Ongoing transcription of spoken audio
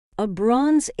A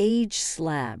Bronze Age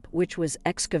slab, which was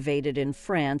excavated in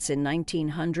France in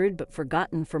 1900 but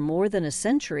forgotten for more than a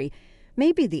century,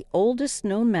 may be the oldest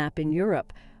known map in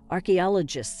Europe,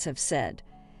 archaeologists have said.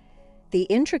 The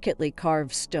intricately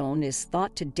carved stone is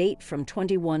thought to date from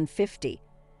 2150,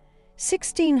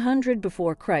 1600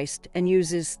 before Christ, and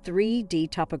uses 3D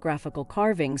topographical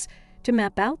carvings to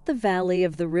map out the valley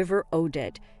of the River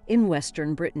Odette in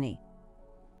western Brittany.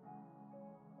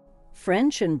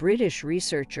 French and British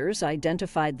researchers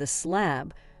identified the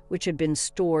slab, which had been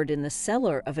stored in the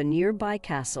cellar of a nearby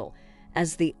castle,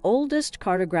 as the oldest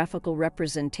cartographical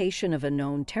representation of a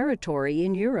known territory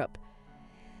in Europe.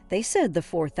 They said the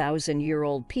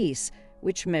 4,000-year-old piece,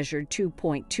 which measured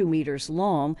 2.2 meters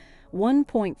long,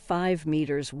 1.5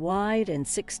 meters wide, and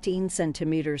 16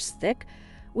 centimeters thick,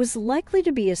 was likely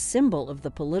to be a symbol of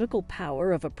the political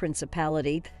power of a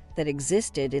principality that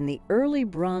existed in the early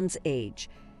Bronze Age.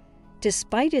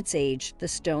 Despite its age, the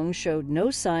stone showed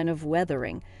no sign of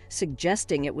weathering,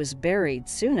 suggesting it was buried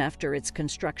soon after its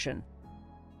construction.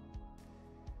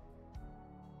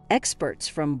 Experts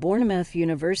from Bournemouth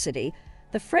University,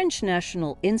 the French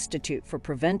National Institute for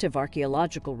Preventive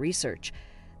Archaeological Research,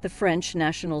 the French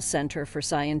National Centre for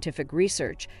Scientific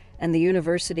Research, and the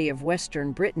University of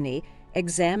Western Brittany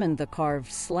examined the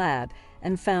carved slab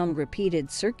and found repeated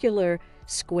circular,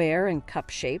 square, and cup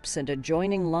shapes and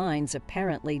adjoining lines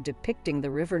apparently depicting the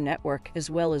river network, as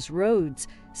well as roads,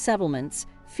 settlements,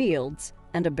 fields,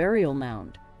 and a burial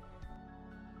mound.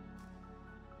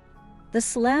 The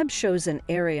slab shows an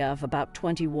area of about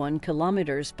 21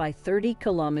 kilometers by 30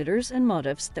 kilometers and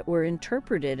motifs that were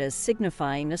interpreted as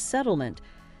signifying a settlement,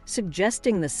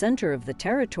 suggesting the center of the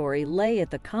territory lay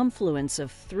at the confluence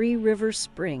of 3 river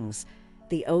springs,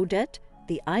 the Odette,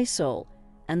 the Isole,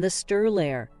 and the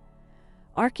Sterlaer.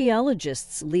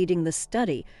 Archaeologists leading the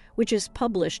study, which is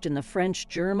published in the French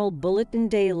journal Bulletin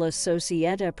de la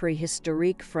Société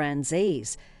Préhistorique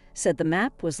Française, said the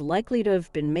map was likely to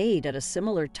have been made at a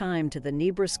similar time to the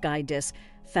Nebra sky disk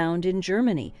found in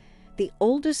Germany, the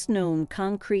oldest known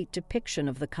concrete depiction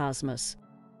of the cosmos.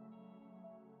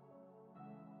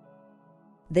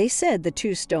 They said the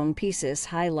 2 stone pieces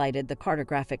highlighted the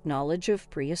cartographic knowledge of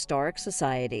prehistoric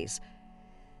societies.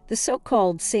 The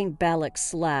so-called Saint-Bélec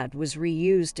Slab was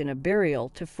reused in a burial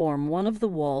to form one of the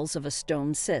walls of a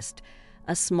stone cist,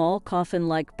 a small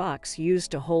coffin-like box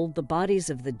used to hold the bodies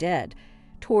of the dead,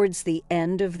 towards the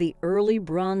end of the early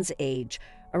Bronze Age,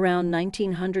 around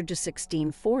 1900 to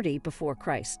 1640 before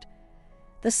Christ.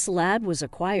 The slab was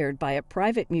acquired by a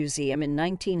private museum in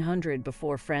 1900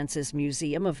 before France's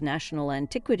Museum of National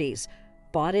Antiquities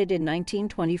bought it in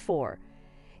 1924.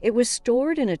 It was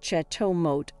stored in a chateau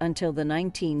moat until the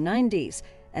 1990s,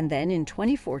 and then in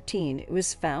 2014 it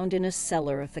was found in a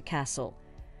cellar of the castle.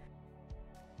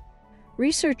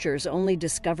 Researchers only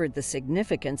discovered the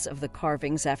significance of the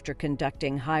carvings after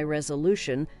conducting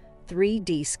high-resolution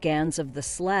 3D scans of the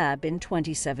slab in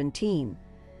 2017.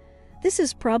 This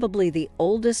is probably the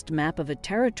oldest map of a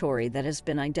territory that has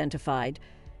been identified,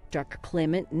 Dr.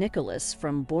 Clément Nicolas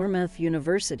from Bournemouth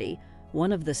University,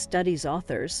 one of the study's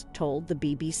authors, told the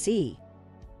BBC.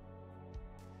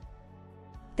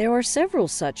 There are several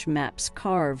such maps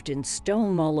carved in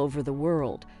stone all over the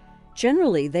world.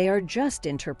 Generally, they are just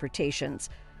interpretations,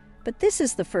 but this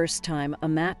is the first time a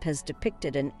map has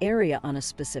depicted an area on a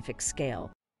specific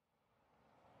scale.